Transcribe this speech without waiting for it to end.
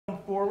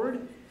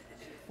forward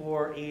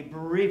for a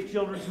brief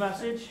children's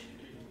message.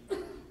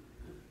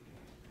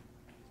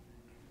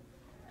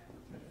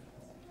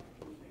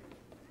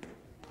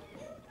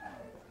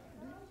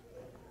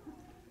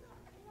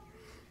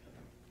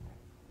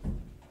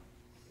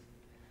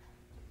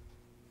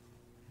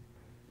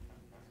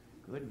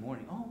 Good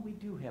morning. Oh, we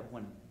do have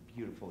one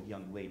beautiful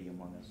young lady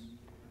among us.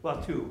 Well,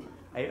 two.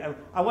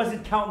 I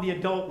wasn't counting the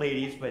adult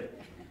ladies,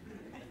 but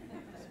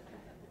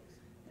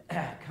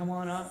come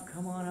on up,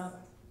 come on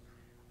up.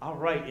 All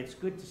right, it's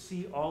good to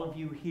see all of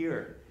you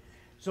here.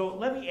 So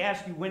let me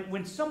ask you,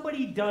 when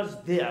somebody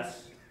does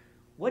this,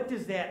 what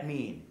does that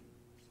mean?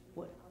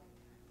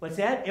 What's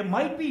that? It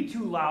might be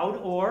too loud,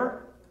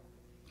 or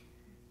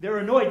they're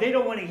annoyed. They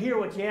don't want to hear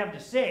what you have to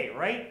say,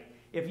 right?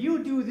 If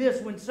you do this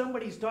when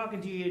somebody's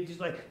talking to you, just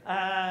like,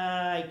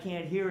 I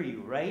can't hear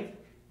you, right?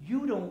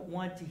 You don't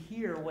want to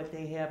hear what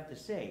they have to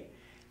say.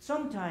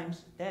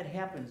 Sometimes that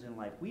happens in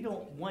life. We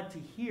don't want to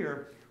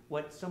hear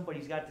what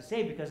somebody's got to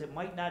say because it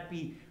might not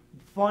be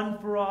fun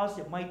for us.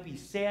 It might be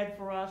sad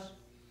for us.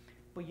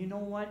 But you know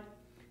what?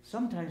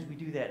 Sometimes we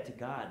do that to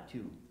God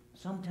too.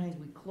 Sometimes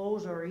we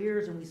close our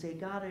ears and we say,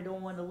 God, I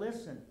don't want to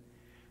listen.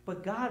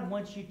 But God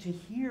wants you to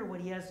hear what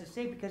he has to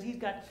say because he's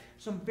got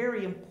some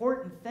very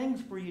important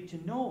things for you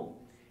to know.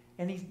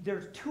 And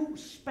there's two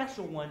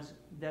special ones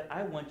that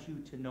I want you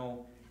to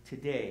know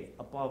today.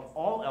 Above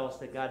all else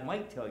that God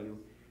might tell you,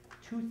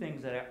 two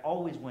things that I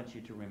always want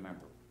you to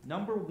remember.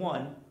 Number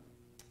one,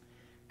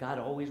 God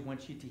always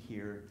wants you to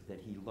hear that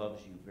he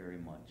loves you very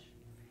much.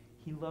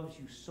 He loves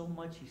you so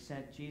much he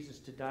sent Jesus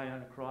to die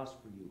on a cross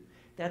for you.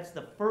 That's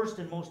the first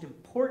and most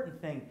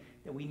important thing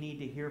that we need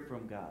to hear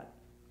from God.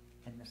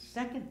 And the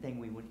second thing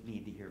we would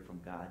need to hear from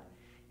God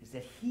is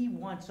that he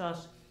wants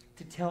us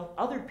to tell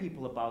other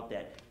people about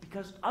that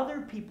because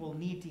other people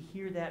need to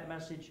hear that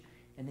message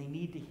and they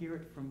need to hear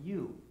it from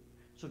you.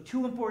 So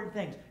two important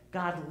things.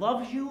 God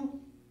loves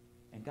you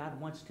and God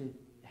wants to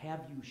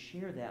have you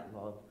share that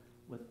love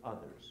with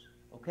others.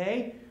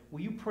 Okay?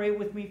 Will you pray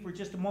with me for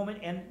just a moment?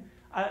 And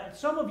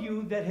some of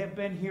you that have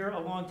been here a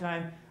long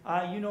time,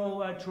 you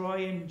know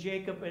Troy and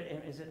Jacob,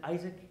 is it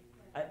Isaac?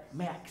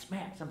 Max,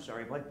 I'm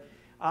sorry, bud.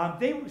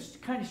 They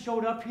kind of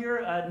showed up here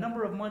a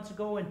number of months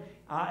ago, and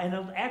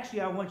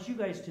actually I want you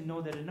guys to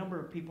know that a number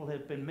of people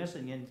have been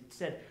missing and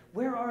said,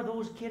 where are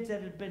those kids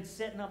that have been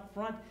sitting up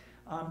front?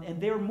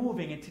 And they're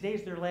moving, and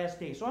today's their last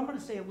day. So I'm going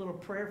to say a little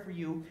prayer for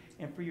you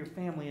and for your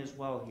family as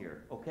well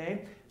here,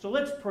 okay? So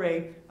let's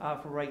pray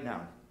for right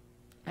now.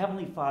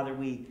 Heavenly Father,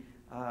 we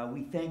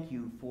thank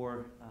you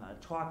for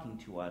talking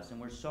to us, and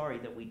we're sorry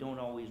that we don't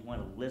always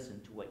want to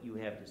listen to what you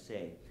have to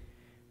say.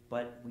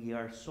 But we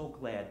are so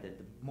glad that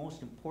the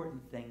most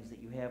important things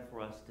that you have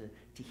for us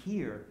to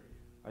hear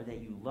are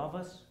that you love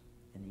us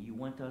and that you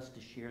want us to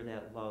share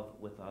that love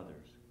with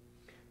others.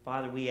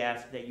 Father, we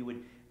ask that you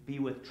would be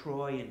with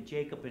Troy and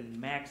Jacob and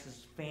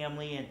Max's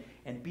family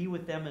and be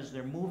with them as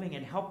they're moving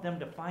and help them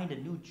to find a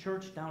new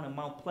church down in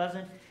Mount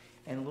Pleasant.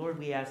 And Lord,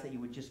 we ask that you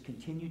would just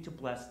continue to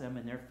bless them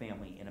and their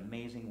family in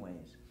amazing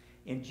ways.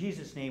 In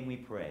Jesus' name we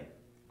pray.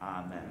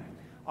 Amen.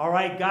 All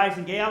right, guys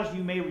and gals,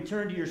 you may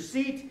return to your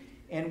seat.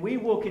 And we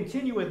will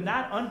continue with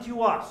Not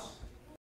Unto Us.